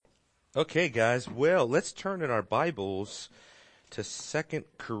Okay, guys. Well, let's turn in our Bibles to 2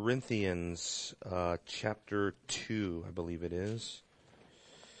 Corinthians chapter 2, I believe it is.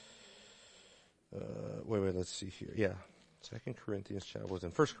 Wait, let's see here. Yeah, 2 Corinthians chapter, was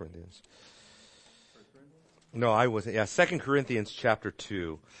in 1 Corinthians. No, I wasn't. Yeah, 2 Corinthians chapter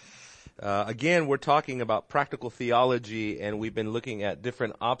 2. Again, we're talking about practical theology, and we've been looking at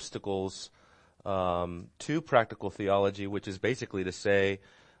different obstacles to practical theology, which is basically to say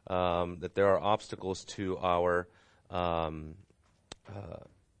that there are obstacles to our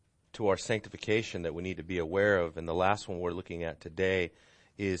sanctification that we need to be aware of. And the last one we're looking at today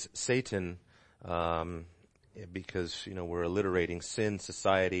is Satan, because we're alliterating sin,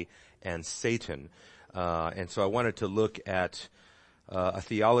 society, and Satan. And so I wanted to look at a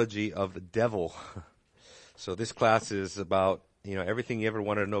theology of the devil. So this class is about everything you ever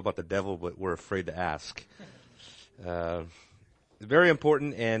wanted to know about the devil, but we're afraid to ask. Very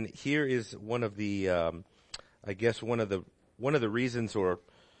important, and here is one of the, one of the reasons or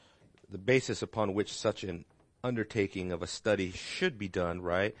the basis upon which such an undertaking of a study should be done.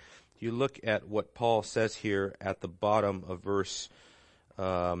 Right? You look at what Paul says here at the bottom of verse.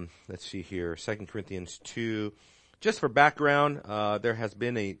 Let's see here, 2 Corinthians 2. Just for background, there has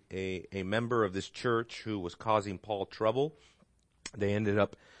been a member of this church who was causing Paul trouble. They ended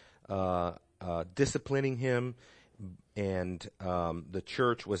up disciplining him. And the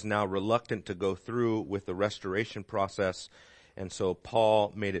church was now reluctant to go through with the restoration process. And so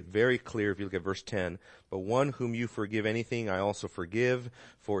Paul made it very clear, if you look at verse 10, but one whom you forgive anything, I also forgive.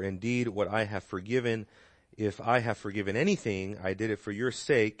 For indeed, what I have forgiven, if I have forgiven anything, I did it for your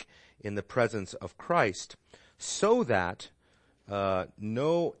sake in the presence of Christ, so that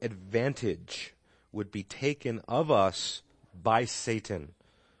no advantage would be taken of us by Satan.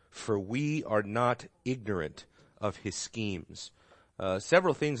 For we are not ignorant of his schemes.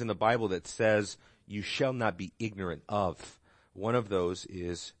 Several things in the Bible that says you shall not be ignorant of. One of those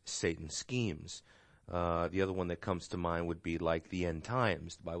is Satan's schemes. The other one that comes to mind would be like the end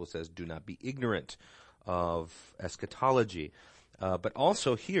times. The Bible says do not be ignorant of eschatology. But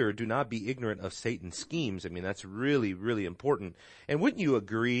also here, do not be ignorant of Satan's schemes. I mean, that's really, really important. And wouldn't you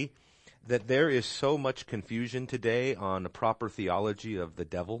agree that there is so much confusion today on the proper theology of the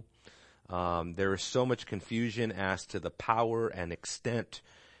devil? There is so much confusion as to the power and extent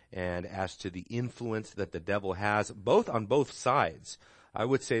and as to the influence that the devil has, on both sides. I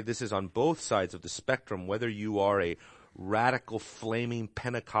would say this is on both sides of the spectrum, whether you are a radical, flaming,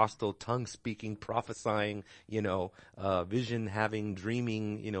 Pentecostal, tongue-speaking, prophesying, vision-having,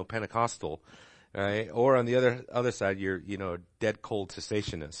 dreaming, Pentecostal, right? Or on the other side, you're, dead cold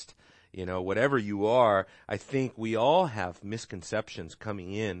cessationist. Whatever you are, I think we all have misconceptions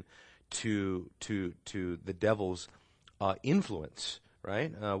coming in to the devil's influence, right?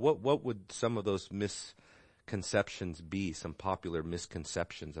 What would some of those misconceptions be? Some popular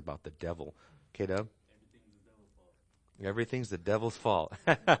misconceptions about the devil, K-Dub? Everything's the devil's fault.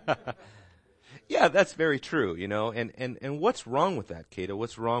 Yeah, that's very true. And what's wrong with that, K-Dub?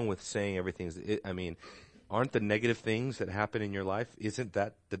 What's wrong with saying everything's? Aren't the negative things that happen in your life? Isn't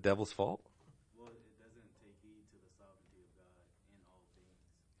that the devil's fault?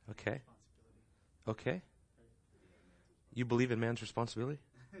 Okay. You believe in man's responsibility?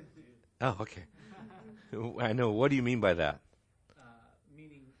 Oh, okay. I know. What do you mean by that?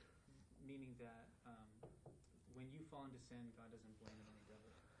 Meaning that when you fall into sin, God doesn't blame it on the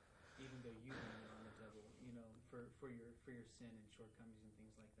devil, even though you blame it on the devil, for your sin and shortcomings and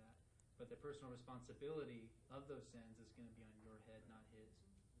things like that. But the personal responsibility of those sins is going to be on your head, not his.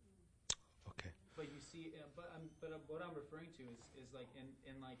 Okay. But you see, but what I'm referring to is like in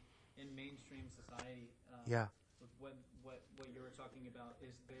mainstream society. Yeah. What you were talking about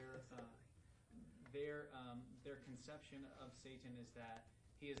is their conception of Satan is that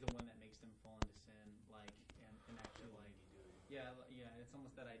he is the one that makes them fall into sin, and actually it's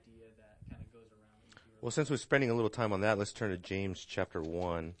almost that idea that kind of goes around. Well, since we're spending a little time on that, let's turn to James chapter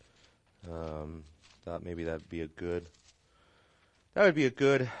 1. Thought maybe that would be a good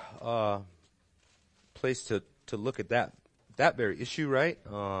place to look at that very issue, right?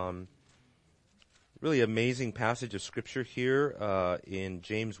 Really amazing passage of scripture here in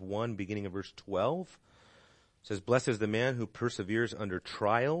James 1, beginning of verse 12. It says, "Blessed is the man who perseveres under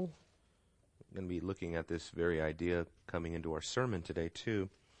trial." I'm going to be looking at this very idea coming into our sermon today too.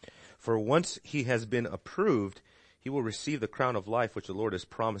 "For once he has been approved, he will receive the crown of life which the Lord has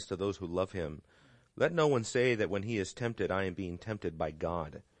promised to those who love him. Let no one say that when he is tempted, I am being tempted by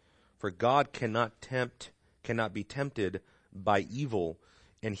God. For God cannot be tempted by evil,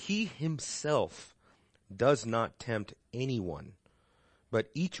 and he himself does not tempt anyone. But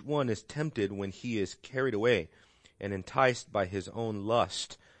each one is tempted when he is carried away and enticed by his own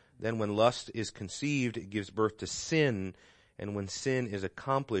lust. Then when lust is conceived, it gives birth to sin. And when sin is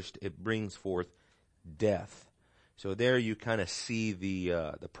accomplished, it brings forth death. So there you kind of see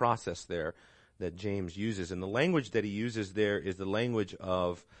the process there that James uses. And the language that he uses there is the language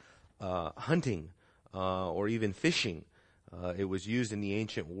of hunting or even fishing. It was used in the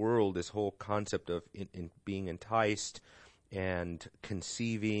ancient world, this whole concept of in being enticed and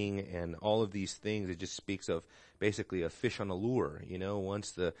conceiving and all of these things. It just speaks of basically a fish on a lure. You know,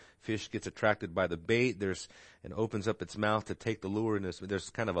 once the fish gets attracted by the bait, and opens up its mouth to take the lure, and there's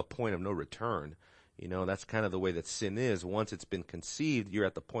kind of a point of no return. You know, that's kind of the way that sin is. Once it's been conceived, you're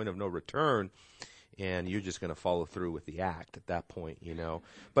at the point of no return, and you're just going to follow through with the act at that point, you know.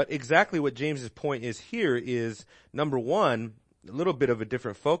 But exactly what James's point is here is, number one, a little bit of a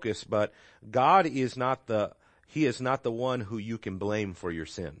different focus, but God is not He is not the one who you can blame for your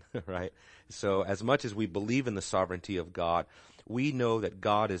sin, right? So as much as we believe in the sovereignty of God, we know that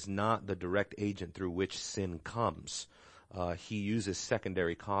God is not the direct agent through which sin comes. He uses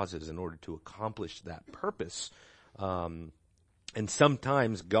secondary causes in order to accomplish that purpose. And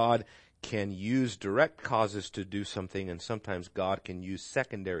sometimes God can use direct causes to do something, and sometimes God can use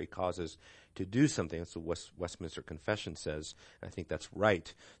secondary causes to do something. That's what Westminster Confession says. I think that's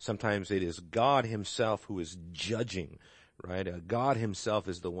right. Sometimes it is God himself who is judging, right? God himself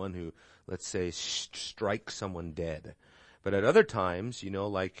is the one who, let's say, strikes someone dead. But at other times, you know,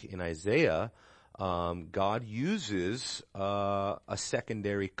 like in Isaiah, God uses a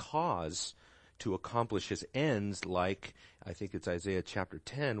secondary cause to accomplish his ends, like I think it's Isaiah chapter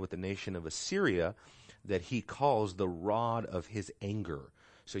 10 with the nation of Assyria that he calls the rod of his anger.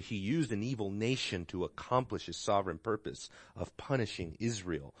 So he used an evil nation to accomplish his sovereign purpose of punishing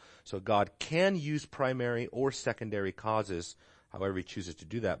Israel. So God can use primary or secondary causes, however he chooses to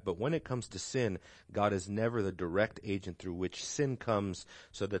do that. But when it comes to sin, God is never the direct agent through which sin comes,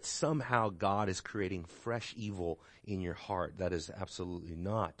 so that somehow God is creating fresh evil in your heart. That is absolutely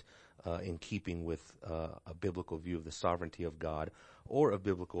not in keeping with a biblical view of the sovereignty of God, or of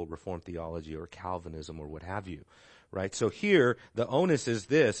biblical Reformed theology or Calvinism or what have you. Right? So here, the onus is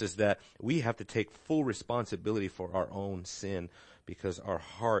that we have to take full responsibility for our own sin, because our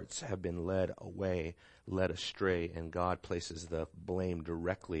hearts have been led away, led astray, and God places the blame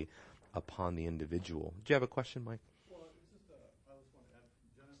directly upon the individual. Do you have a question, Mike? Well, it's just, I just want to add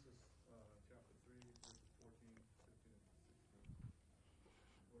from Genesis chapter 3, verses 14, 15, and 16,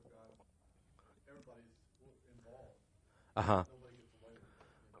 where God, everybody's involved. Uh-huh. Nobody gets away with it.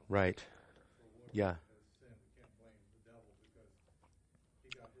 You know? Right. So whoever Yeah. has sinned, we can't blame the devil, because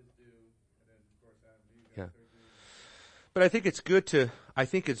he got his due, and then, of course, Adam and Eve got Yeah. their due. But I think it's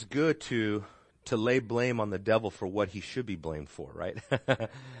good to lay blame on the devil for what he should be blamed for, right?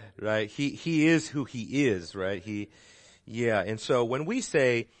 Right? He is who he is, right? And so when we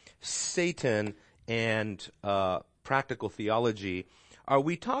say Satan and practical theology, are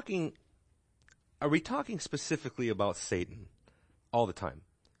we talking specifically about Satan all the time?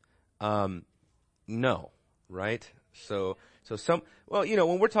 No, right? So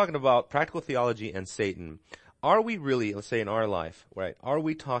when we're talking about practical theology and Satan, are we really, let's say in our life, right, are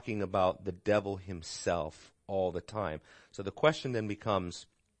we talking about the devil himself all the time? So the question then becomes,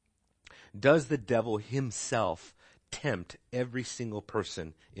 does the devil himself tempt every single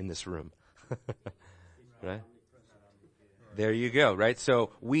person in this room? Right? There you go, right? So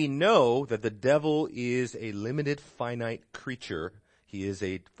we know that the devil is a limited, finite creature. He is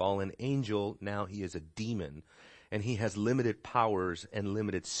a fallen angel. Now he is a demon. And he has limited powers and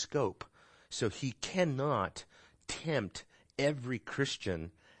limited scope. So he cannot tempt every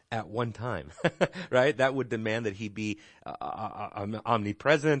Christian at one time, right? That would demand that he be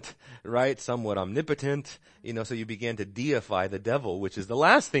omnipresent, right? Somewhat omnipotent, so you begin to deify the devil, which is the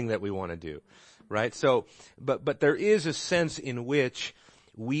last thing that we want to do, right? So, but there is a sense in which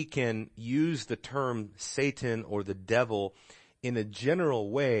we can use the term Satan or the devil in a general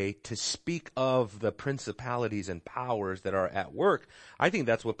way to speak of the principalities and powers that are at work. I think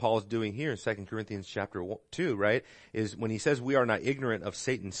that's what Paul's doing here in 2 Corinthians chapter 2, right? Is when he says we are not ignorant of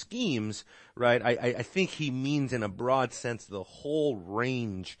Satan's schemes, right? I think he means in a broad sense the whole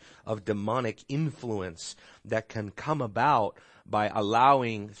range of demonic influence that can come about by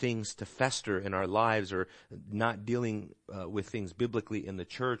allowing things to fester in our lives, or not dealing with things biblically in the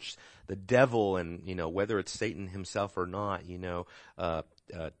church. The devil, and whether it's Satan himself or not,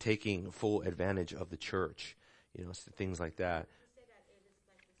 taking full advantage of the church, things like that. You say that it is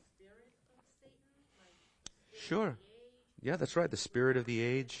like the spirit of Satan, like the spirit Sure. of the age? Yeah, that's right. The spirit of the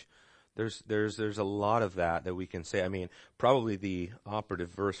age. There's a lot of that we can say. I mean, probably the operative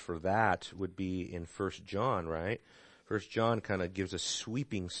verse for that would be in 1 John, right? 1 John kind of gives a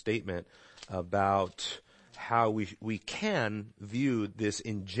sweeping statement about how we can view this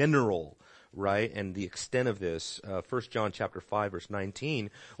in general, right? And the extent of this. 1 John chapter 5 verse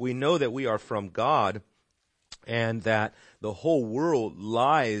 19, we know that we are from God and that the whole world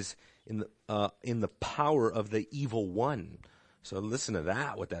lies in the power of the evil one. So listen to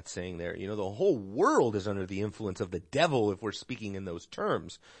that, what that's saying there. You know, the whole world is under the influence of the devil if we're speaking in those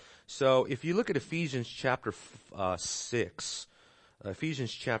terms. So if you look at Ephesians chapter 6,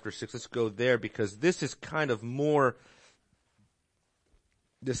 let's go there because this is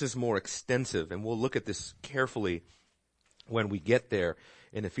more extensive, and we'll look at this carefully when we get there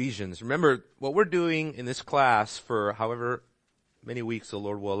in Ephesians. Remember, what we're doing in this class for however many weeks the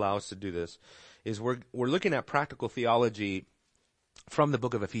Lord will allow us to do this is we're looking at practical theology from the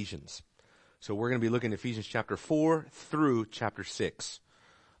book of Ephesians. So we're going to be looking at Ephesians chapter 4 through chapter 6.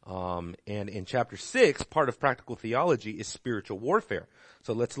 And in chapter 6, part of practical theology is spiritual warfare.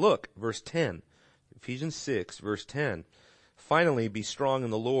 So let's look. Verse 10. Ephesians 6, verse 10. Finally, be strong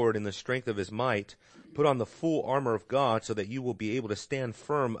in the Lord in the strength of his might. Put on the full armor of God so that you will be able to stand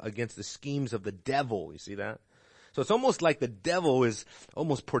firm against the schemes of the devil. You see that? So it's almost like the devil is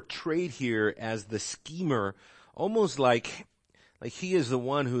almost portrayed here as the schemer, almost like he is the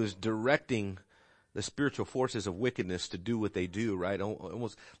one who is directing the spiritual forces of wickedness to do what they do, right?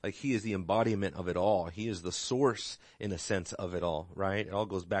 Almost like he is the embodiment of it all. He is the source, in a sense, of it all, right? It all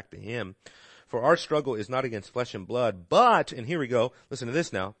goes back to him. For our struggle is not against flesh and blood, but, and here we go, listen to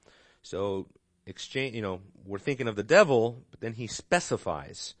this now. So, we're thinking of the devil, but then he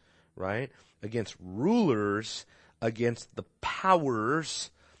specifies, right? Against rulers, against the powers,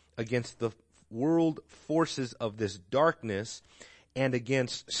 against the world forces of this darkness, and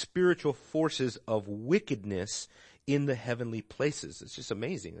against spiritual forces of wickedness in the heavenly places. It's just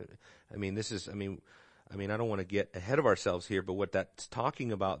amazing. I don't want to get ahead of ourselves here, but what that's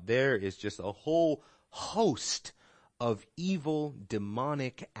talking about there is just a whole host of evil,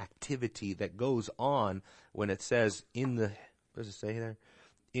 demonic activity that goes on when it says what does it say there?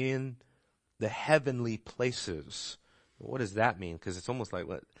 In the heavenly places. What does that mean? Because it's almost like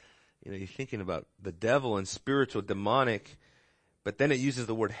you're thinking about the devil and spiritual demonic, but then it uses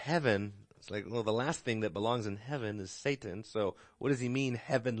the word heaven. It's like, well, the last thing that belongs in heaven is Satan. So what does he mean,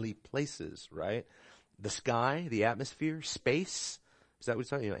 heavenly places, right? The sky, the atmosphere, space. Is that what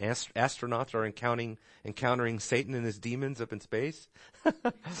he's talking about? Astronauts are encountering Satan and his demons up in space,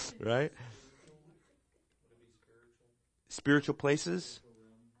 right? Spiritual places.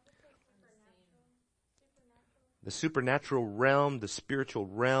 The supernatural realm, the spiritual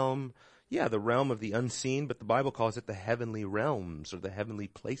realm. Yeah, the realm of the unseen, but the Bible calls it the heavenly realms or the heavenly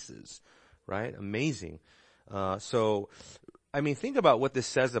places, right? Amazing. Think about what this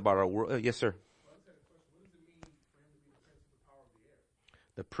says about our world. Yes, sir.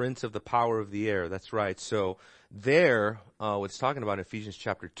 The prince of the power of the air. That's right. So there, what's talking about in Ephesians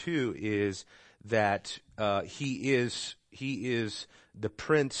chapter 2 is that he is the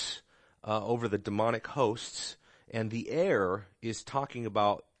prince over the demonic hosts, and the air is talking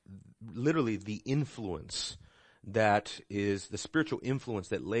about literally the influence that is the spiritual influence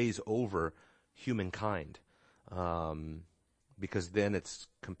that lays over humankind, because then it's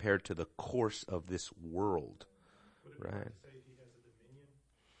compared to the course of this world, right?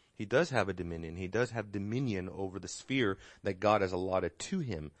 He does have a dominion. He does have dominion over the sphere that God has allotted to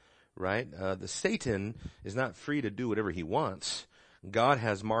him, right? The Satan is not free to do whatever he wants. God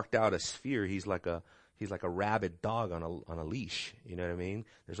has marked out a sphere. He's like a rabid dog on a leash. You know what I mean?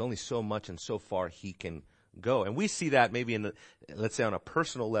 There's only so much and so far he can go. And we see that maybe let's say on a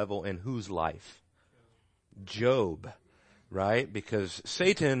personal level in whose life? Job, right? Because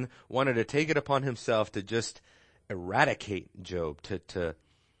Satan wanted to take it upon himself to just eradicate Job, to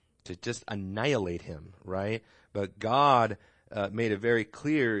just annihilate him, right? But God made it very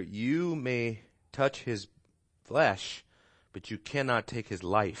clear, you may touch his flesh, but you cannot take his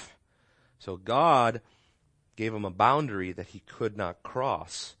life. So God gave him a boundary that he could not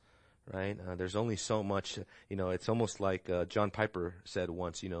cross, right? There's only so much, it's almost like John Piper said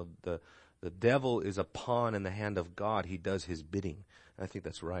once, the devil is a pawn in the hand of God. He does his bidding. I think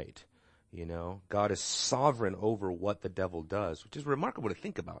that's right. God is sovereign over what the devil does, which is remarkable to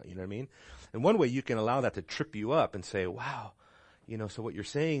think about, you know what I mean? And one way you can allow that to trip you up and say, wow, so what you're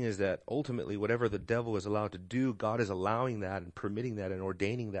saying is that ultimately whatever the devil is allowed to do, God is allowing that and permitting that and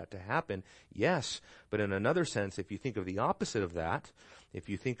ordaining that to happen. Yes, but in another sense, if you think of the opposite of that, if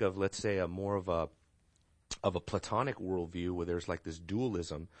you think of, let's say, a more of of a Platonic worldview where there's like this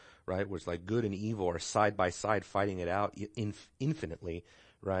dualism, right? Where it's like good and evil are side by side fighting it out infinitely,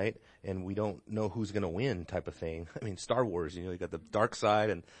 right? And we don't know who's going to win type of thing. I mean, Star Wars, you got the dark side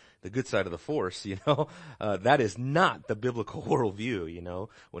and the good side of the Force, that is not the biblical worldview,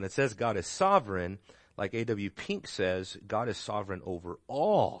 When it says God is sovereign, like A.W. Pink says, God is sovereign over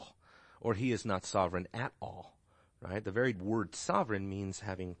all, or he is not sovereign at all, right? The very word sovereign means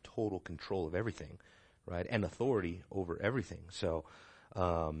having total control of everything, right? And authority over everything. So,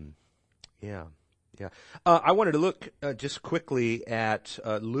 yeah. I wanted to look just quickly at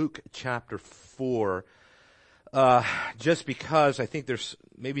Luke chapter 4, just because I think there's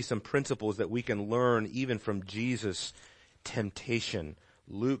maybe some principles that we can learn even from Jesus' temptation.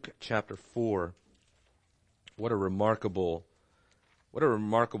 Luke chapter 4. What a remarkable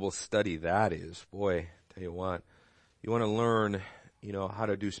study that is. Boy, tell you what. You want to learn, how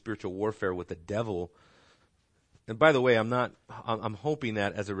to do spiritual warfare with the devil. And by the way, I'm hoping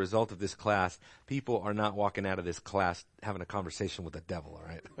that as a result of this class, people are not walking out of this class having a conversation with the devil, all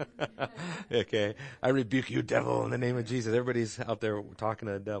right? Okay. I rebuke you, devil, in the name of Jesus. Everybody's out there talking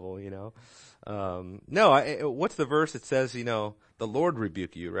to the devil, No, what's the verse that says, the Lord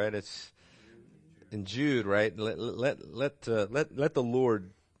rebuke you, right? It's in Jude, right? Let the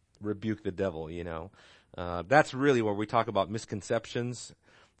Lord rebuke the devil, That's really where we talk about misconceptions.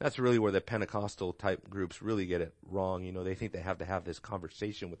 That's really where the Pentecostal type groups really get it wrong. They think they have to have this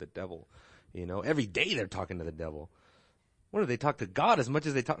conversation with the devil. Every day they're talking to the devil. What do they talk to God as much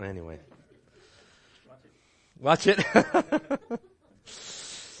as they talk? Anyway. Watch it.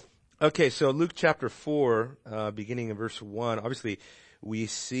 Okay, so Luke chapter 4, beginning in verse 1. Obviously, we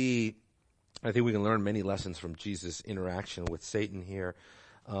see, I think we can learn many lessons from Jesus' interaction with Satan here.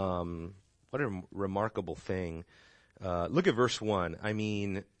 What a remarkable thing. Look at verse 1. I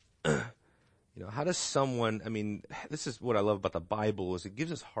mean, how does someone, this is what I love about the Bible is it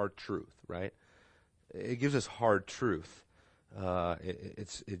gives us hard truth, right? It gives us hard truth.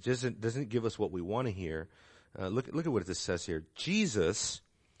 It doesn't give us what we want to hear. Look at what it says here. Jesus,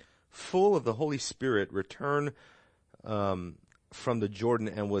 full of the Holy Spirit, returned from the Jordan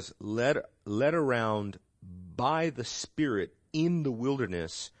and was led around by the Spirit in the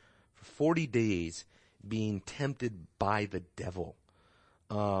wilderness for 40 days, being tempted by the devil.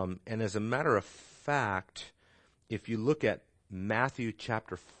 And as a matter of fact, if you look at Matthew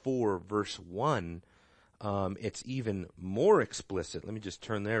chapter 4, verse 1, it's even more explicit. Let me just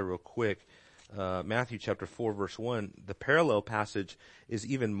turn there real quick. Matthew chapter 4, verse 1, the parallel passage is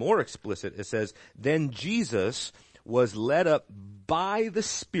even more explicit. It says, "Then Jesus was led up by the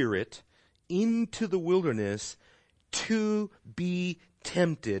Spirit into the wilderness to be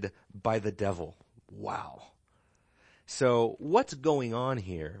tempted by the devil." Wow. So what's going on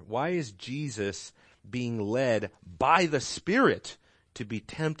here? Why is Jesus being led by the Spirit to be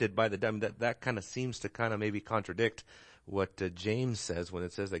tempted by the devil? That kind of seems to kind of maybe contradict what James says when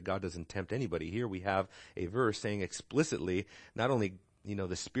it says that God doesn't tempt anybody. Here we have a verse saying explicitly, not only,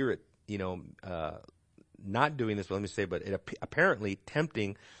 the Spirit, not doing this, but let me say, but it apparently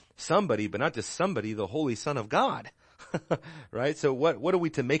tempting somebody, but not just somebody, the Holy Son of God. Right? So what are we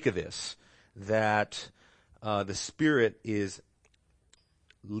to make of this? That the Spirit is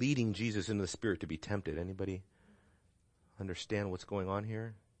leading Jesus into the Spirit to be tempted. Anybody understand what's going on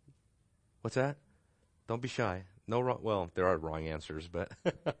here? What's that? Don't be shy. No wrong. Well, there are wrong answers, but.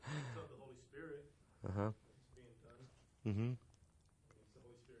 So the Holy Spirit is being done. Mm-hmm. It's the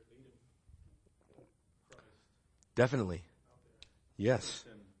Holy Spirit leading Christ Definitely. out there. Yes.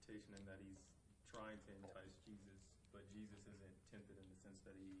 Temptation in that he's trying to entice Jesus, but Jesus isn't tempted in the sense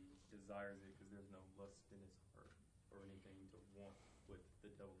that he desires it because there's no lust in his heart or anything to want what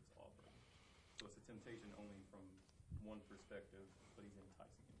the devil is offering. So it's a temptation only from one perspective, but he's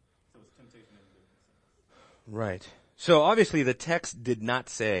enticing him. So it's temptation in a different sense. Right. So obviously the text did not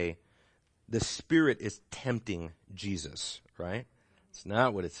say the Spirit is tempting Jesus, right? It's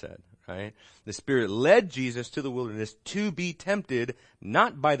not what it said, right? The Spirit led Jesus to the wilderness to be tempted,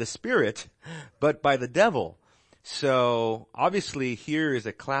 not by the Spirit, but by the devil. So obviously here is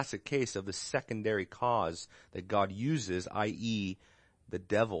a classic case of the secondary cause that God uses, i.e. the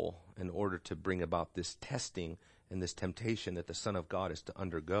devil, in order to bring about this testing and this temptation that the Son of God is to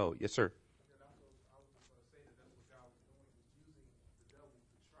undergo. Yes, sir.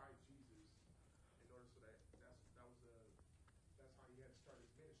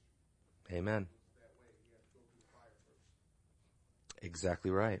 Amen.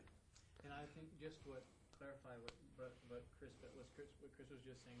 Exactly right. And I think just what clarify what Chris was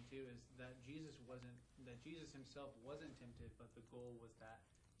just saying too is that Jesus himself wasn't tempted, but the goal was that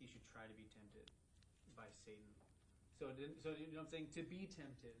he should try to be tempted. by Satan. So you know what I'm saying? To be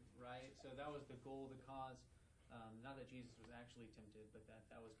tempted, right? So that was the goal, the cause. Not that Jesus was actually tempted, but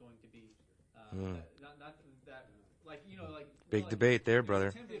that was going to be not that like you know like Big like, debate there, he was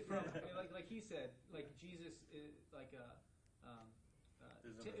brother. tempted from like he said, like Jesus is like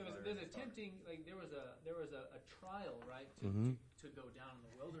there's a tempting, like there was a trial, right, to go down in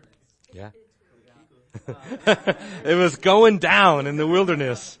the wilderness. Yeah. Yeah. It was going down in the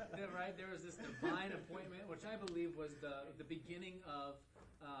wilderness. Right, there was this divine appointment, which I believe was the beginning of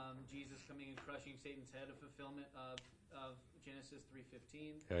Jesus coming and crushing Satan's head, a fulfillment of Genesis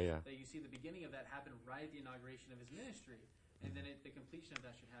 3:15. Oh yeah. That you see the beginning of that happen right at the inauguration of his ministry, and then the completion of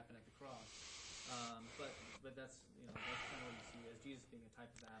that should happen at the cross. But that's that's kind of what you see as Jesus being a type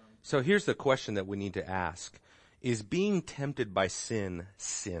of Adam. So here's the question that we need to ask: is being tempted by sin?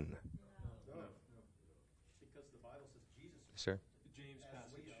 Because the Bible says Jesus. Sir. The James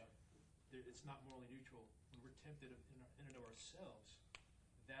passage, it's not morally neutral. When we're tempted in and of ourselves,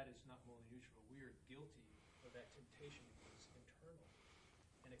 that is not morally neutral. We are guilty of that temptation because it's internal.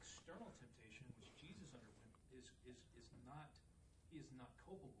 An external temptation, which Jesus underwent, is not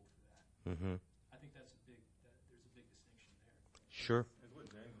culpable for that. Mm-hmm. I think there's a big distinction there. Sure. As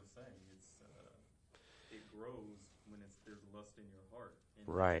what James was saying, it grows when there's lust in your heart. And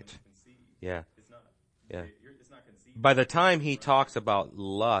Right. when it's conceived. Yeah. It's not. Yeah. It's not conceived. By the time he talks about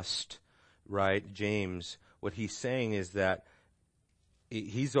lust, right, James, what he's saying is that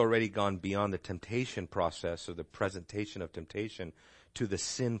he's already gone beyond the temptation process or the presentation of temptation to the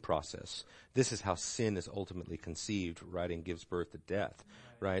sin process. This is how sin is ultimately conceived, right, and gives birth to death,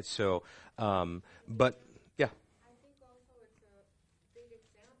 right? So, but, yeah. I think also it's a big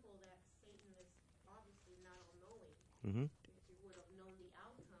example that Satan is obviously not all-knowing. Mm-hmm. If he would have known the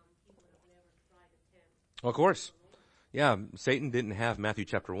outcome, he would have never tried to tempt. Of course. Yeah, Satan didn't have Matthew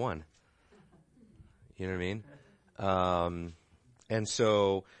chapter 1. You know what I mean? And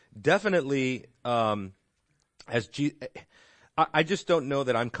so definitely, I just don't know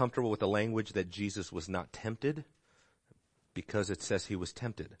that I'm comfortable with the language that Jesus was not tempted because it says he was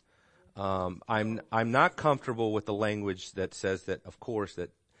tempted. I'm not comfortable with the language that says that, of course,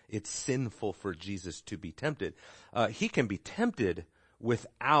 that it's sinful for Jesus to be tempted. He can be tempted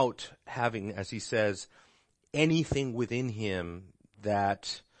without having, as he says, anything within him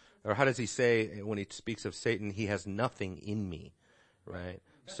that, or how does he say when he speaks of Satan, he has nothing in me, right?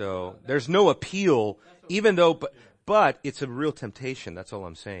 So there's no appeal, even though, but it's a real temptation. That's all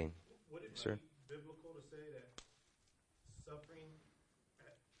I'm saying. Would it Sir? be biblical to say that suffering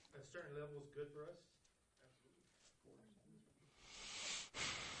at a certain level is good for us?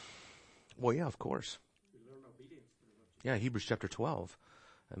 Well, yeah, of course. Yeah, Hebrews chapter 12.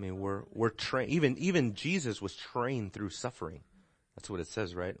 I mean, we're trained. Even Jesus was trained through suffering. That's what it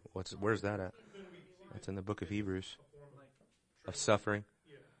says, right? Where's that at? That's in the book of Hebrews. Of suffering.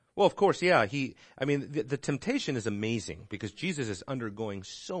 Well, of course, yeah. The temptation is amazing because Jesus is undergoing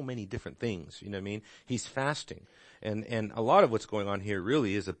so many different things. You know what I mean? He's fasting. And a lot of what's going on here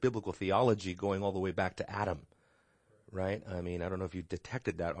really is a biblical theology going all the way back to Adam. Right? I mean, I don't know if you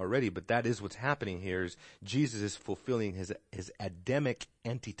detected that already, but that is what's happening here is Jesus is fulfilling his Adamic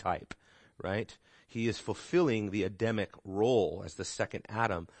antitype, right? He is fulfilling the Adamic role as the second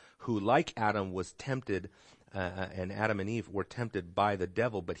Adam, who, like Adam, was tempted, and Adam and Eve were tempted by the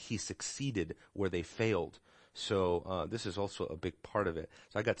devil, but he succeeded where they failed. So this is also a big part of it.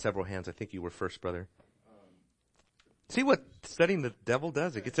 So I got several hands. I think you were first, brother. See what studying the devil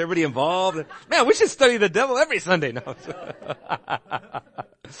does? It gets everybody involved. Man, we should study the devil every Sunday. No. Hebrews 4:15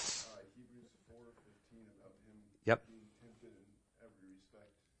 about him Yep. being tempted in every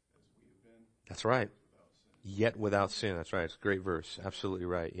respect as we have been. That's right. Without sin. Yet without sin. That's right. It's a great verse. Absolutely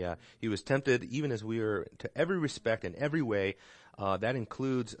right. Yeah. He was tempted even as we are to every respect in every way. That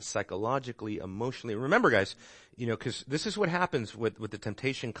includes psychologically, emotionally. Remember, guys, because this is what happens with the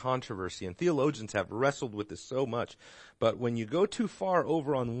temptation controversy, and theologians have wrestled with this so much. But when you go too far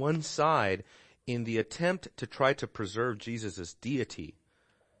over on one side in the attempt to try to preserve Jesus' deity,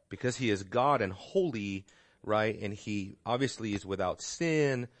 because he is God and holy, right, and he obviously is without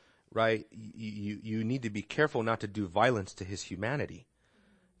sin, right, you need to be careful not to do violence to his humanity.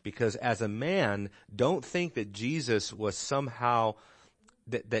 Because as a man, don't think that Jesus was somehow,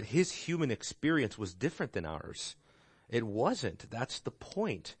 that his human experience was different than ours. It wasn't. That's the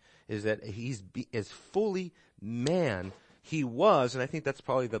point, is that he's as fully man he was, and I think that's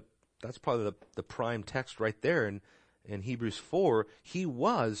probably the prime text right there in Hebrews 4. He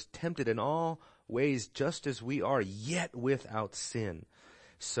was tempted in all ways just as we are, yet without sin.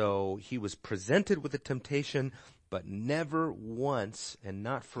 So he was presented with a temptation, But never once, and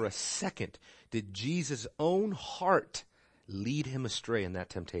not for a second, did Jesus' own heart lead him astray in that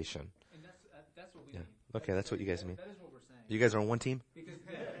temptation. And that's what we Yeah. mean. Okay, that's what you guys mean. That is what we're saying. You guys are on one team? Because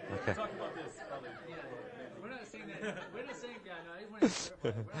Okay. Talk about this probably. yeah, we're not saying that. We're not saying. Yeah, no, I just want to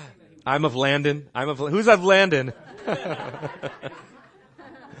clarify. We're not saying that he. I'm of Landon. Who's of Landon? That's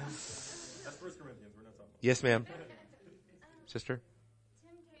 1 Corinthians. We're not talking about. Yes, ma'am. Sister?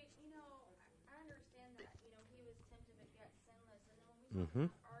 Temptation, I understand that, he was tempted but yet sinless. And then when we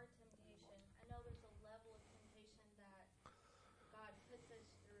Mm-hmm. talk about our temptation, I know there's a level of temptation that God puts us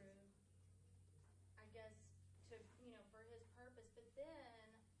through, I guess, to, for his purpose. But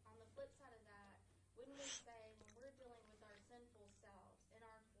then, on the flip side of that, wouldn't we say when we're dealing with our sinful selves in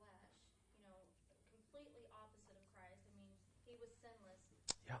our flesh, completely opposite of Christ, he was sinless.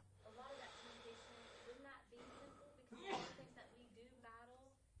 Yeah. A lot of that temptation, wouldn't that be sinful? Because a lot of things that we do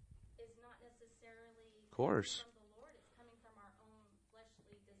battle is not necessarily Course. from the Lord. It's coming from our own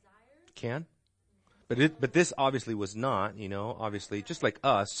fleshly desires. Can. But this obviously was not, obviously, just like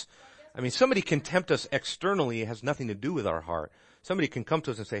us. Somebody can tempt us externally. It has nothing to do with our heart. Somebody can come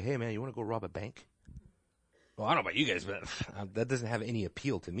to us and say, hey man, you want to go rob a bank? Well, I don't know about you guys, but that doesn't have any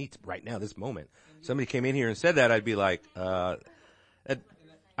appeal to me right now, this moment. Somebody came in here and said that, I'd be like,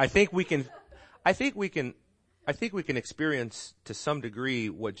 I think we can experience to some degree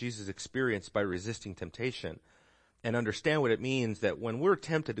what Jesus experienced by resisting temptation and understand what it means that when we're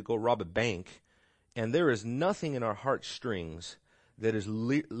tempted to go rob a bank and there is nothing in our heartstrings that is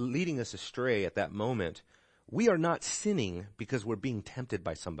leading us astray at that moment, we are not sinning because we're being tempted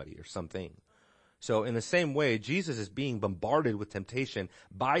by somebody or something. So in the same way, Jesus is being bombarded with temptation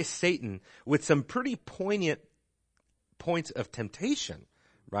by Satan with some pretty poignant points of temptation,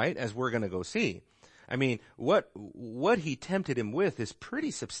 right? As we're going to go see. What he tempted him with is pretty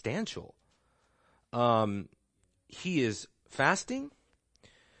substantial. He is fasting.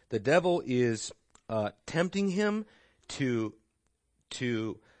 The devil is tempting him to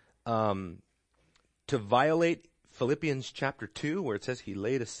violate Philippians chapter 2, where it says he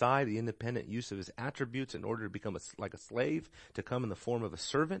laid aside the independent use of his attributes in order to become like a slave, to come in the form of a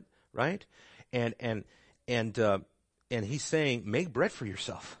servant, right? And he's saying, make bread for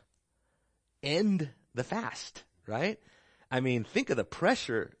yourself. End the fast, right? Think of the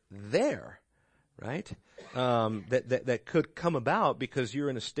pressure there, right? That could come about because you're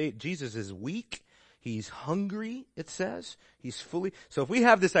in a state, Jesus is weak. He's hungry, it says. So if we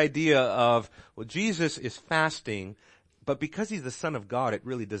have this idea of, well, Jesus is fasting, but because he's the Son of God, it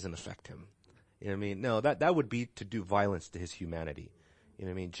really doesn't affect him. No, that would be to do violence to his humanity.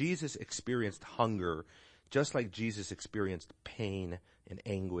 Jesus experienced hunger just like Jesus experienced pain and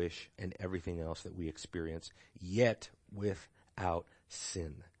anguish and everything else that we experience, yet without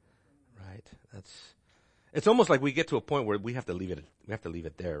sin. Right? It's almost like we get to a point where we have to leave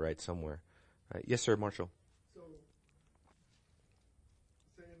it there, right? Somewhere. Right. Yes, sir, Marshall. So,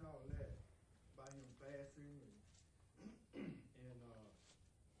 saying all that, by him fasting and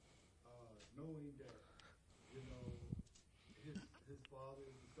knowing that, his father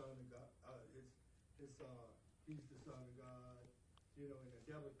is the Son of God, he's the Son of God, and the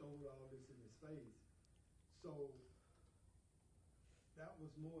devil throwed all this in his face. So, that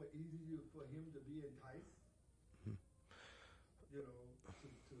was more easier for him to be enticed,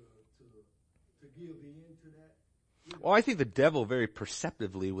 to give in to that. Well, I think the devil very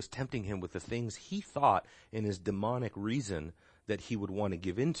perceptively was tempting him with the things he thought in his demonic reason that he would want to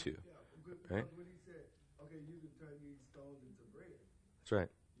give into. Yeah, because right? when he said, okay, you can turn these stones into bread. That's right.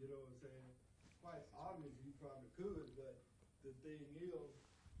 You know what I'm saying? Quite obviously you probably could, but the thing is,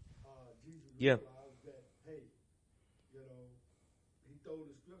 Jesus realized that, hey, he threw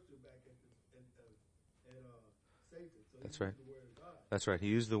the scripture back at Satan. So That's he right. used the word of God. That's right. He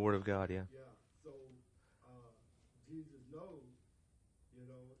used the word of God, yeah. Yeah. So Jesus knows, and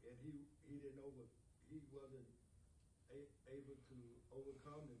he wasn't able to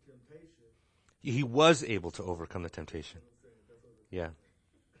overcome the temptation. He was able to overcome the temptation. That's what I'm saying. Yeah.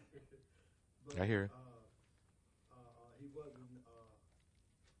 But, I hear it. he wasn't.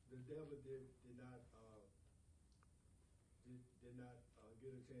 The devil did not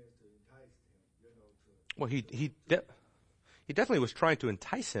get a chance to entice him. Well, he definitely was trying to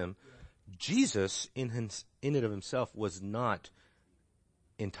entice him. Yeah. Jesus, in it of himself, was not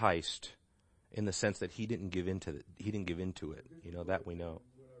enticed in the sense that he didn't give into it. That we know.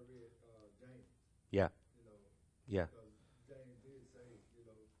 When I read James, Yeah. Yeah. because James did say,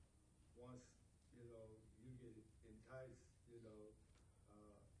 once you get enticed, it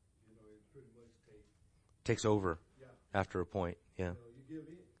pretty much Takes over yeah. after a point. Yeah. You give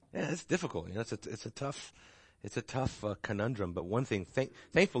in. Yeah, it's difficult. It's a tough It's a tough conundrum, but one thing,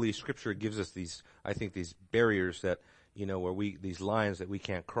 thankfully, Scripture gives us these barriers that, these lines that we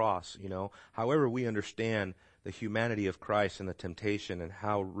can't cross, However, we understand the humanity of Christ and the temptation and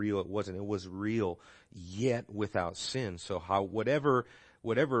how real it was, and it was real, yet without sin. So whatever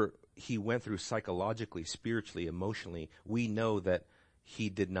he went through psychologically, spiritually, emotionally, we know that he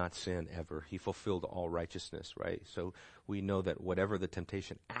did not sin ever. He fulfilled all righteousness, right? So we know that whatever the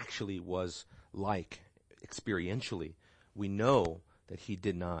temptation actually was like, experientially, we know that he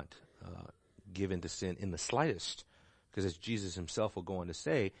did not give in to sin in the slightest. Because as Jesus himself will go on to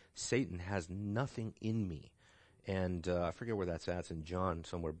say, Satan has nothing in me. And I forget where that's at. It's in John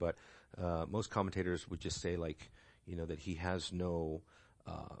somewhere. But most commentators would just say, that he has no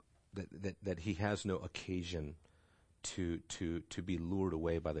that he has no occasion to be lured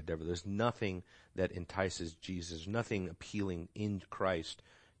away by the devil. There's nothing that entices Jesus, nothing appealing in Christ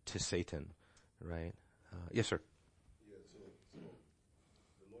to Satan, right? Yes, sir. Yeah, so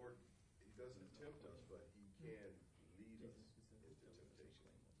the Lord, he doesn't tempt us, but he can lead us into temptation.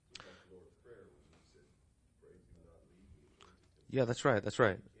 Just like the Lord's Prayer, when he said, "Pray, do not lead me into temptation." Yeah, that's right. That's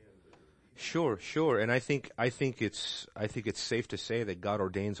right. Sure. And I think it's safe to say that God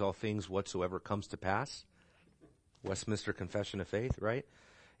ordains all things whatsoever comes to pass. Westminster Confession of Faith, right?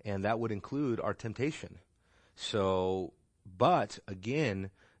 And that would include our temptation. So, but again,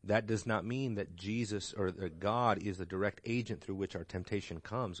 that does not mean that Jesus or that God is the direct agent through which our temptation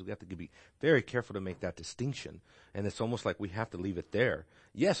comes. We have to be very careful to make that distinction. And it's almost like we have to leave it there.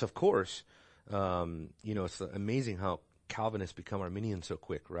 Yes, of course. It's amazing how Calvinists become Arminians so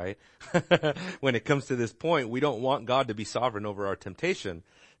quick, right? When it comes to this point, we don't want God to be sovereign over our temptation.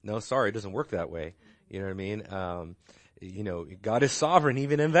 No, sorry, it doesn't work that way. You know what I mean? God is sovereign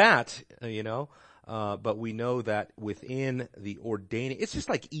even in that, but we know that within the ordaining, it's just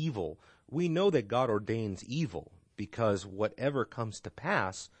like evil. We know that God ordains evil because whatever comes to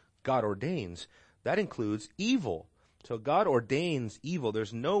pass, God ordains. That includes evil. So God ordains evil.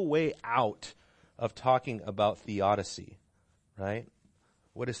 There's no way out of talking about theodicy, right?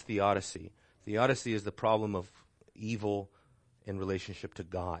 What is theodicy? Theodicy is the problem of evil in relationship to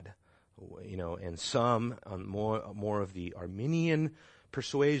God. And some on more of the Arminian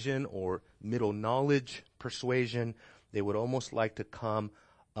persuasion or middle knowledge persuasion, they would almost like to come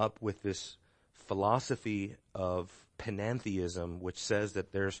up with this philosophy of panentheism, which says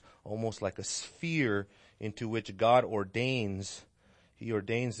that there's almost like a sphere into which God ordains. He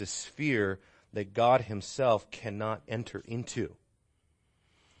ordains this sphere that God himself cannot enter into,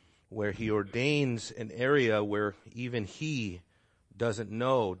 where he ordains an area where even he doesn't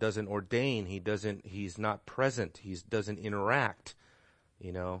know, doesn't ordain, he's not present, he doesn't interact.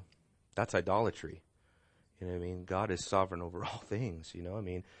 That's idolatry. You know what I mean? God is sovereign over all things.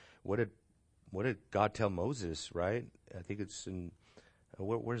 What did God tell Moses, right? I think it's in,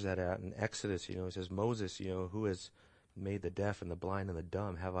 where's that at? In Exodus, it says, Moses, who has made the deaf and the blind and the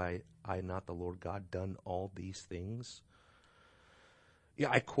dumb, have I not the Lord God done all these things?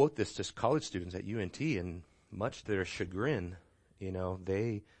 Yeah, I quote this to college students at UNT, and much to their chagrin,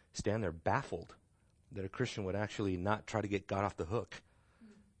 they stand there baffled that a Christian would actually not try to get God off the hook,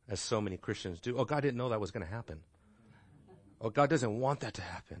 as so many Christians do. Oh, God didn't know that was going to happen. Oh, God doesn't want that to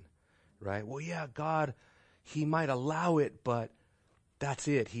happen, right? Well, yeah, God, he might allow it, but that's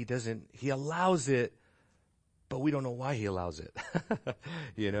it. He allows it, but we don't know why he allows it.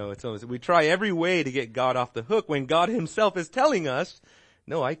 It's almost, we try every way to get God off the hook when God himself is telling us,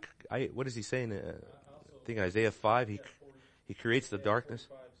 no, what is he saying? I think in Isaiah 5, he creates the darkness.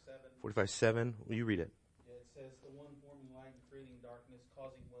 45:7. Will you read it? Yeah, it says, "The one forming light and creating darkness,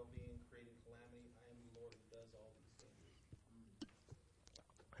 causing well-being, creating calamity. I am the Lord who does all these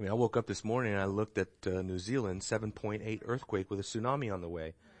things." I woke up this morning and I looked at New Zealand, 7.8 earthquake with a tsunami on the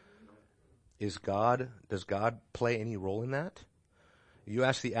way. Does God play any role in that? You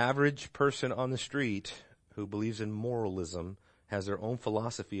ask the average person on the street who believes in moralism, has their own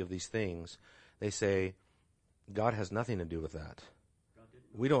philosophy of these things, they say, God has nothing to do with that.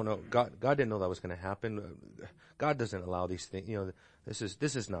 We don't know. God didn't know that was going to happen. God doesn't allow these things.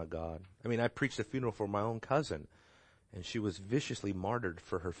 This is not God. I preached a funeral for my own cousin, and she was viciously martyred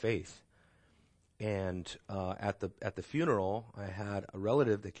for her faith. And at the funeral, I had a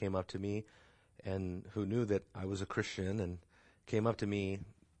relative that came up to me, and who knew that I was a Christian, and came up to me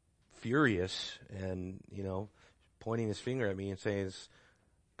furious, and pointing his finger at me and saying, "Does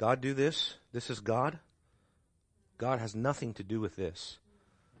God do this? This is God? God has nothing to do with this."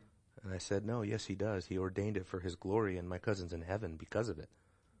 And I said, "No, yes, he does. He ordained it for his glory, and my cousin's in heaven because of it."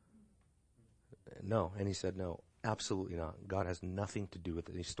 No. And he said, "No, absolutely not. God has nothing to do with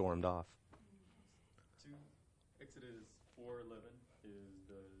it." He stormed off. Exodus 4:11 is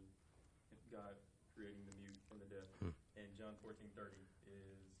the God creating the mute from the deaf, and John 14:30 is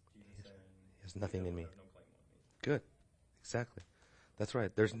Jesus saying, There's nothing in me. "Have no claim on me." Good. Exactly. That's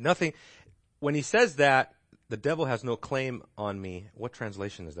right. There's nothing. When he says that, the devil has no claim on me. What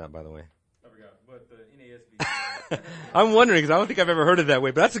translation is that, by the way? I forgot, but the NASB. I'm wondering because I don't think I've ever heard it that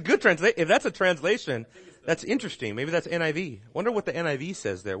way, but that's a good translation. If that's a translation, that's interesting. Maybe that's NIV. Wonder what the NIV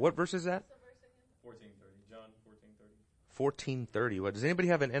says there. What verse is that? 14:30. John 14:30. 14:30. What, does anybody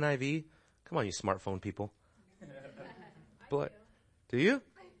have an NIV? Come on, you smartphone people. But, do you?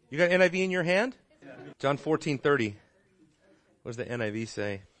 You got NIV in your hand? John 14:30. What does the NIV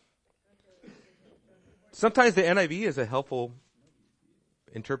say? Sometimes the NIV is a helpful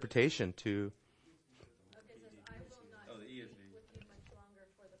interpretation to. Okay, it says, I will not Oh, the speak ESV. with you much longer,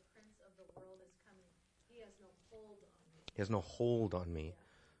 for the prince of the world is coming. He has no hold on me. He has no hold on me.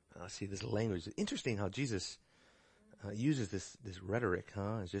 See, this language. Interesting how Jesus uses this rhetoric,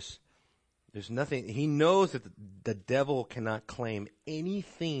 huh? It's just, there's nothing. He knows that the devil cannot claim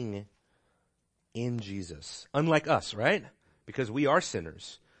anything in Jesus. Unlike us, right? Because we are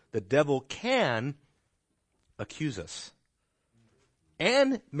sinners. The devil can accuse us.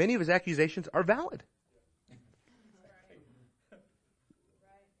 And many of his accusations are valid.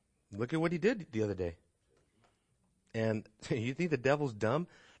 Look at what he did the other day. And you think the devil's dumb?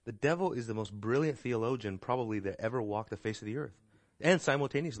 The devil is the most brilliant theologian probably that ever walked the face of the earth. And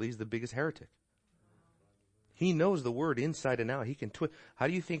simultaneously, he's the biggest heretic. He knows the word inside and out. He can twist. How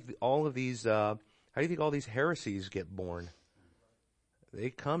do you think all these heresies get born?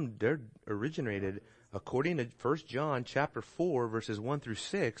 They're originated according to 1 John chapter 4 verses 1 through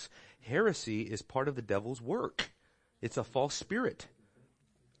 6. Heresy is part of the devil's work. It's a false spirit.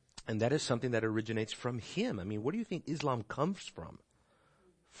 And that is something that originates from him. I mean, what do you think Islam comes from?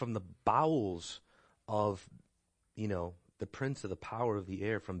 From the bowels of, the prince of the power of the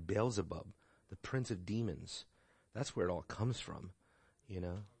air, from Beelzebub, the prince of demons. That's where it all comes from,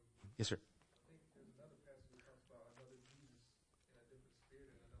 Yes, sir.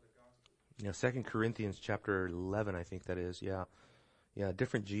 Yeah, 2 Corinthians chapter 11, I think that is. Yeah. Yeah,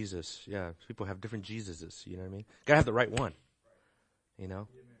 different Jesus. Yeah, people have different Jesuses, you know what I mean? Gotta have the right one,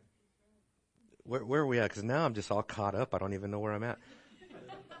 Where are we at? Because now I'm just all caught up. I don't even know where I'm at.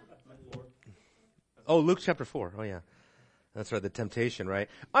 Oh, Luke chapter 4. Oh, yeah. That's right, the temptation, right?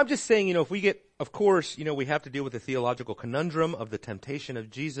 I'm just saying, if we get, of course, we have to deal with the theological conundrum of the temptation of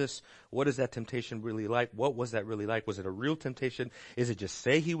Jesus. What is that temptation really like? What was that really like? Was it a real temptation? Is it just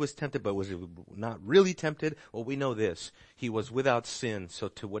say he was tempted, but was it not really tempted? Well, we know this. He was without sin. So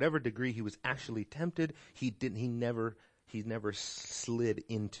to whatever degree he was actually tempted, he never slid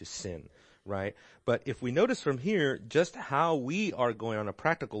into sin. Right? But if we notice from here just how we are going on a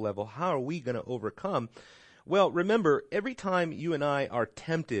practical level, how are we going to overcome? Well, remember, every time you and I are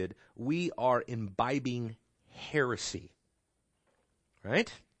tempted, we are imbibing heresy.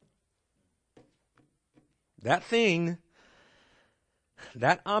 Right? That thing,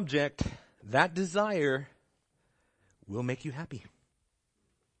 that object, that desire will make you happy.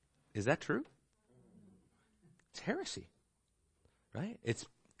 Is that true? It's heresy. Right?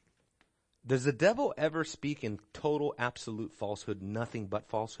 Does the devil ever speak in total, absolute falsehood, nothing but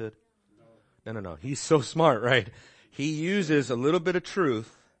falsehood? No. He's so smart, right? He uses a little bit of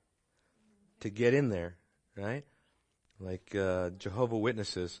truth to get in there, right? Like Jehovah's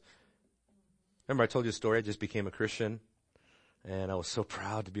Witnesses. Remember I told you a story? I just became a Christian, and I was so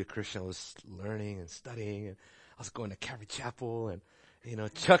proud to be a Christian. I was learning and studying, and I was going to Calvary Chapel, and,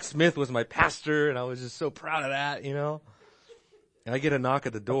 Chuck Smith was my pastor, and I was just so proud of that, And I get a knock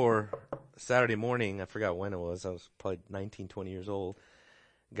at the door Saturday morning. I forgot when it was. I was probably 19, 20 years old.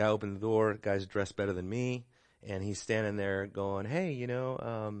 Guy opened the door. Guy's dressed better than me. And he's standing there going, hey,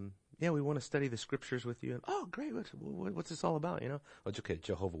 we want to study the scriptures with you. And, oh, great. What's this all about? Oh, it's okay.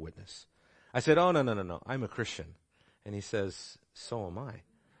 Jehovah's Witness. I said, oh, no. I'm a Christian. And he says, so am I.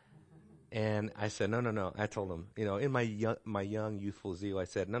 And I said, no. I told him, in my young youthful zeal, I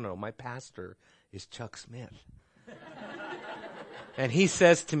said, no, my pastor is Chuck Smith. And he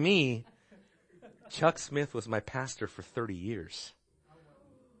says to me, Chuck Smith was my pastor for 30 years.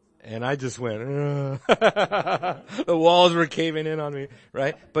 And I just went, the walls were caving in on me,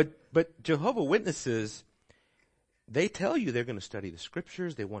 right? But Jehovah's Witnesses, they tell you they're going to study the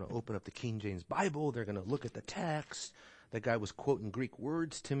scriptures. They want to open up the King James Bible. They're going to look at the text. The guy was quoting Greek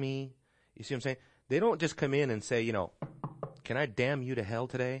words to me. You see what I'm saying? They don't just come in and say, can I damn you to hell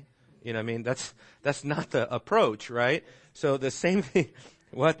today? You know what I mean? That's not the approach, right? So the same thing.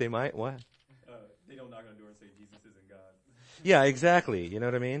 What? They might? What? They don't knock on the door and say Jesus isn't God. Yeah, exactly. You know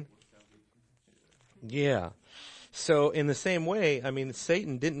what I mean? Yeah. So in the same way, I mean,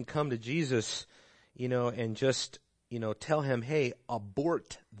 Satan didn't come to Jesus, and just, tell him, hey,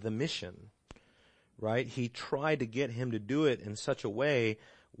 abort the mission, right? He tried to get him to do it in such a way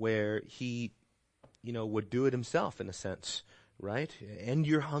where he, would do it himself in a sense, right? End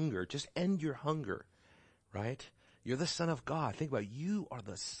your hunger. Just end your hunger, right? You're the Son of God. Think about it. You are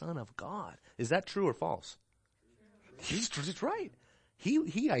the Son of God. Is that true or false? It's right.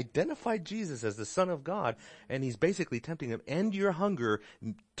 He identified Jesus as the Son of God, and he's basically tempting him, end your hunger,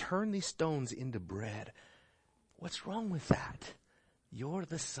 turn these stones into bread. What's wrong with that? You're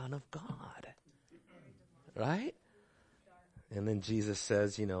the Son of God. Right? And then Jesus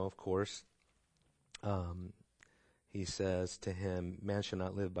says, of course, he says to him, man shall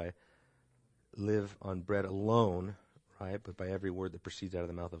not live on bread alone, right? But by every word that proceeds out of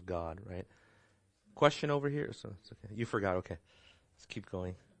the mouth of God, right? Question over here? So it's okay. You forgot. Okay. Let's keep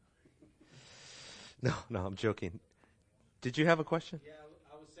going. No, I'm joking. Did you have a question? Yeah,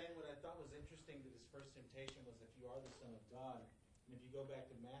 I was saying what I thought was interesting that his first temptation was that you are the Son of God. And if you go back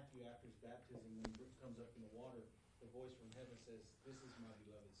to Matthew after his baptism, when he comes up in the water, the voice from heaven says, "This is my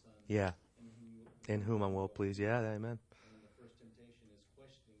beloved Son." Yeah. In whom I'm well pleased. Yeah, amen. And then the first temptation is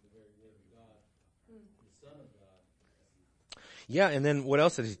questioning the very word of God, the Son of God. Yeah, and then what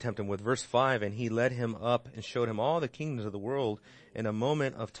else did he tempt him with? Verse 5, and he led him up and showed him all the kingdoms of the world in a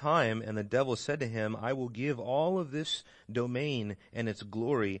moment of time. And the devil said to him, I will give all of this domain and its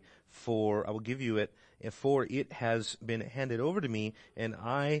glory I will give you it, for it has been handed over to me, and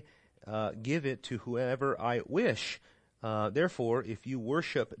I give it to whoever I wish. Therefore, if you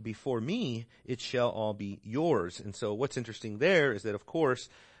worship before me, it shall all be yours. And so what's interesting there is that, of course,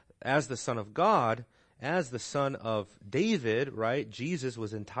 as the Son of God, as the son of David, right, Jesus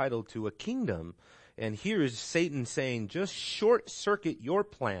was entitled to a kingdom. And here is Satan saying, just short circuit your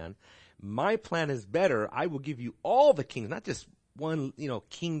plan. My plan is better. I will give you all the kingdoms, not just one,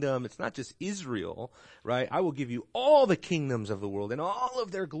 kingdom. It's not just Israel, right? I will give you all the kingdoms of the world and all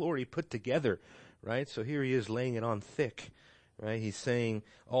of their glory put together, right? So here he is laying it on thick, right? He's saying,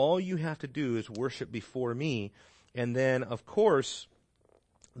 all you have to do is worship before me. And then, of course,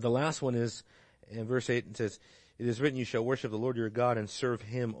 the last one is, in verse 8, it says, it is written, you shall worship the Lord your God and serve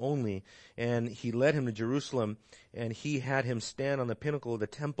him only. And he led him to Jerusalem, and he had him stand on the pinnacle of the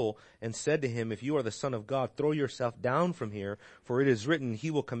temple and said to him, if you are the Son of God, throw yourself down from here, for it is written, he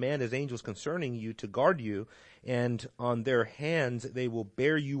will command his angels concerning you to guard you, and on their hands they will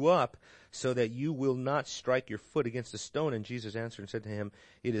bear you up, so that you will not strike your foot against a stone. And Jesus answered and said to him,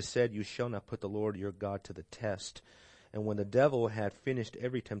 it is said, you shall not put the Lord your God to the test. And when the devil had finished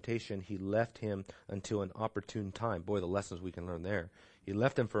every temptation, he left him until an opportune time. Boy, the lessons we can learn there. He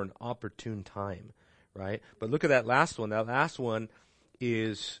left him for an opportune time, right? But look at that last one. That last one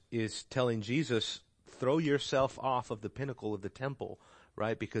is telling Jesus, throw yourself off of the pinnacle of the temple,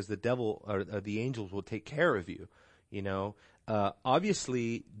 right? Because the devil or the angels will take care of you,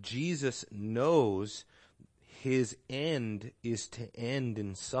 Obviously, Jesus knows his end is to end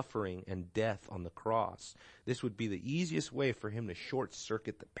in suffering and death on the cross. This would be the easiest way for him to short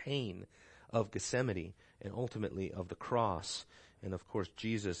circuit the pain of Gethsemane and ultimately of the cross. And of course,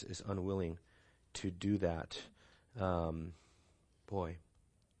 Jesus is unwilling to do that. Boy,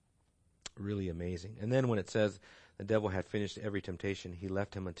 really amazing. And then when it says the devil had finished every temptation, he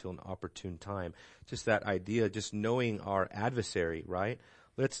left him until an opportune time. Just that idea, just knowing our adversary, right?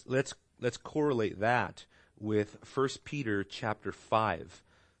 Let's correlate that with 1 Peter chapter 5,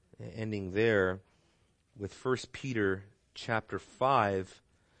 ending there with 1 Peter chapter 5.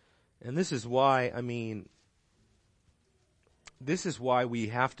 And this is why, this is why we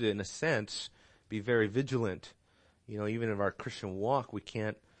have to, in a sense, be very vigilant. Even in our Christian walk, we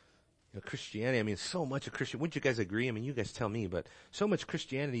can't, Christianity, so much of Christian, wouldn't you guys agree? You guys tell me, but so much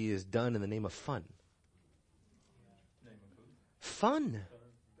Christianity is done in the name of fun. Fun.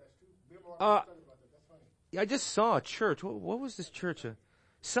 I just saw a church. What was this church?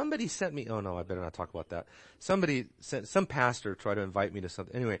 Somebody sent me, oh no, I better not talk about that. Some pastor tried to invite me to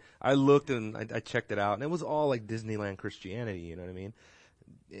something. Anyway, I looked and I checked it out, and it was all like Disneyland Christianity, you know what I mean?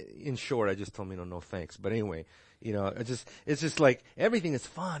 In short, I just told me no thanks. But anyway, it's just like everything is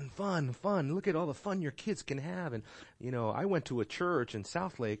fun. Look at all the fun your kids can have. And, I went to a church in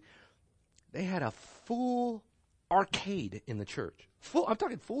Southlake. They had a full arcade in the church. I'm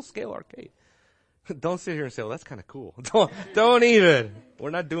talking full scale arcade. Don't sit here and say, well, that's kind of cool. Don't even. We're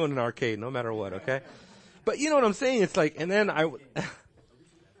not doing an arcade no matter what, okay? But you know what I'm saying? It's like, and then I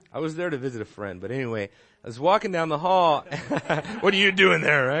was there to visit a friend. But anyway, I was walking down the hall. What are you doing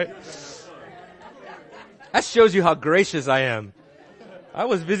there, right? That shows you how gracious I am. I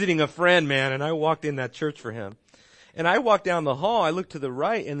was visiting a friend, man, and I walked in that church for him. And I walked down the hall, I looked to the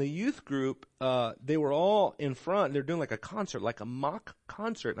right, and the youth group, they were all in front. They're doing like a concert, like a mock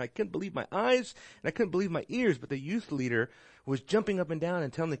concert. And I couldn't believe my eyes, and I couldn't believe my ears. But the youth leader was jumping up and down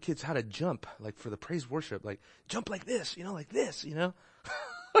and telling the kids how to jump, like for the praise worship, like jump like this, like this, And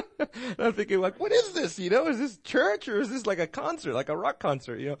I'm thinking, like, what is this, Is this church or is this like a concert, like a rock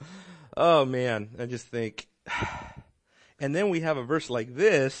concert, Oh, man, I just think. And then we have a verse like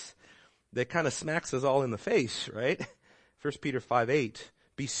this that kind of smacks us all in the face, right? 1 Peter 5:8,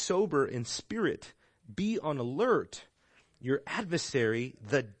 be sober in spirit, be on alert. Your adversary,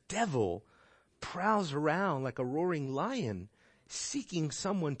 the devil, prowls around like a roaring lion, seeking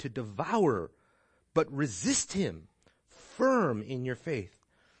someone to devour, but resist him, firm in your faith,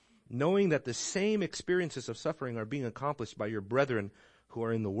 knowing that the same experiences of suffering are being accomplished by your brethren who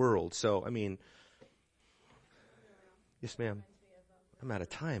are in the world. So, yes, ma'am. I'm out of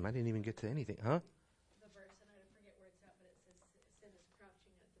time. I didn't even get to anything. Huh? The verse, and I forget where it's at, but it says sin is crouching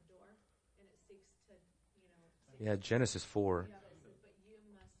at the door, and it seeks to, Yeah, Genesis 4. Yeah, but it says, but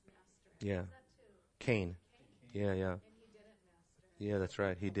you must master it. Yeah. Is that too? Cain. Yeah. And he didn't master it. Yeah, that's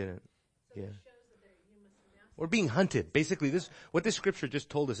right. He didn't. So Yeah. it shows that you must master We're being hunted. Basically, what this scripture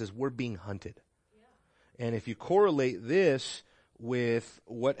just told us is we're being hunted. Yeah. And if you correlate this with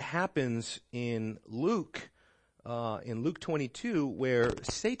what happens in Luke 22, where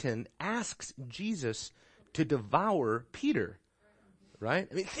Satan asks Jesus to devour Peter, right?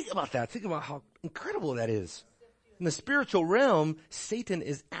 Think about that. Think about how incredible that is. In the spiritual realm, Satan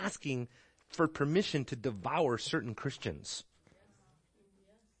is asking for permission to devour certain Christians,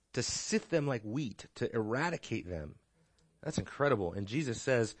 to sift them like wheat, to eradicate them. That's incredible. And Jesus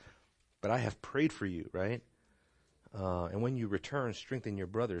says, but I have prayed for you, right? And when you return, strengthen your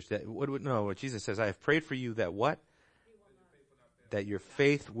brothers. What Jesus says, I have prayed for you that what? That your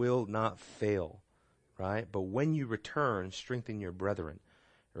faith will not fail, right? But when you return, strengthen your brethren,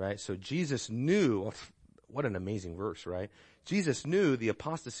 right? So Jesus knew, what an amazing verse, right? Jesus knew the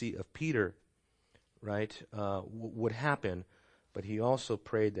apostasy of Peter, right, would happen, but he also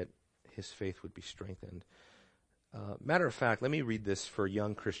prayed that his faith would be strengthened. Matter of fact, let me read this for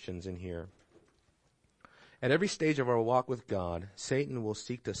young Christians in here. At every stage of our walk with God, Satan will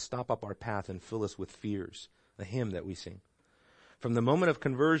seek to stop up our path and fill us with fears, the hymn that we sing. From the moment of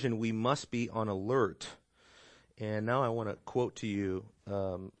conversion, we must be on alert. And now I want to quote to you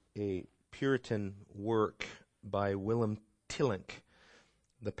a Puritan work by Willem Tillink,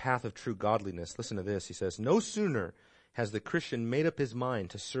 The Path of True Godliness. Listen to this. He says, no sooner has the Christian made up his mind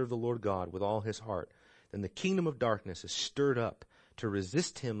to serve the Lord God with all his heart than the kingdom of darkness is stirred up to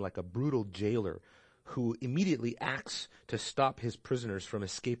resist him like a brutal jailer who immediately acts to stop his prisoners from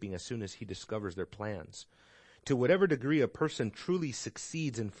escaping as soon as he discovers their plans. To whatever degree a person truly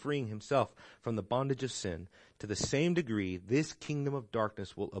succeeds in freeing himself from the bondage of sin, to the same degree this kingdom of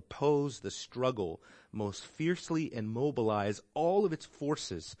darkness will oppose the struggle most fiercely and mobilize all of its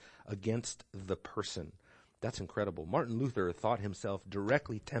forces against the person. That's incredible. Martin Luther thought himself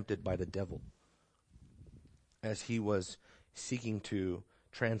directly tempted by the devil as he was seeking to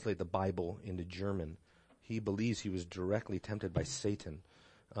translate the Bible into German. He believes he was directly tempted by Satan.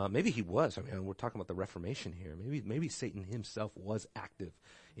 Maybe he was. We're talking about the Reformation here. Maybe Satan himself was active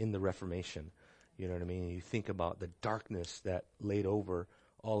in the Reformation. You know what I mean? You think about the darkness that laid over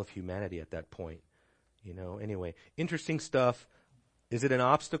all of humanity at that point. Anyway, interesting stuff. Is it an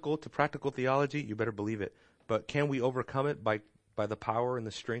obstacle to practical theology? You better believe it. But can we overcome it by the power and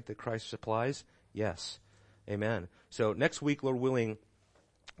the strength that Christ supplies? Yes. Amen. So next week, Lord willing,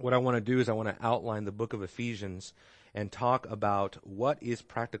 what I want to do is I want to outline the book of Ephesians and talk about what is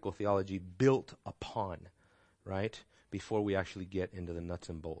practical theology built upon, right? Before we actually get into the nuts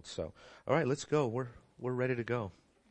and bolts. So, all right, let's go. We're ready to go.